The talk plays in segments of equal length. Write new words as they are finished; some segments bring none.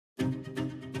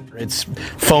It's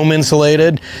foam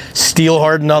insulated, steel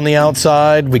hardened on the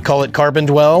outside. We call it Carbon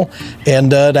Dwell,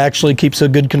 and it actually keeps a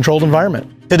good controlled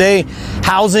environment. Today,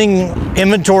 housing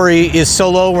inventory is so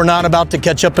low, we're not about to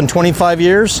catch up in 25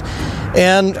 years.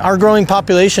 And our growing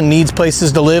population needs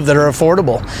places to live that are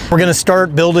affordable. We're going to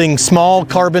start building small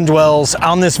Carbon Dwells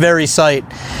on this very site.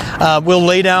 We'll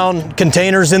lay down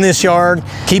containers in this yard,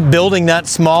 keep building that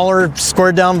smaller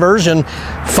squared down version,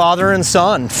 father and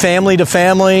son, family to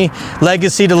family,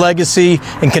 legacy to legacy,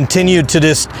 and continue to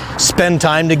just spend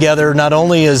time together, not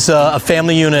only as a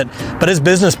family unit, but as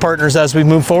business partners as we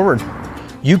move forward.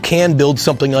 You can build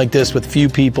something like this with few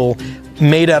people,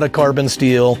 made out of carbon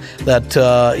steel that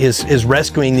is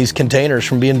rescuing these containers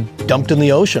from being dumped in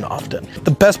the ocean often. The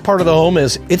best part of the home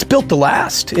is it's built to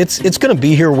last. It's going to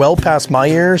be here well past my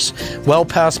years, well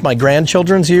past my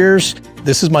grandchildren's years.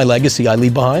 This is my legacy I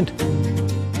leave behind.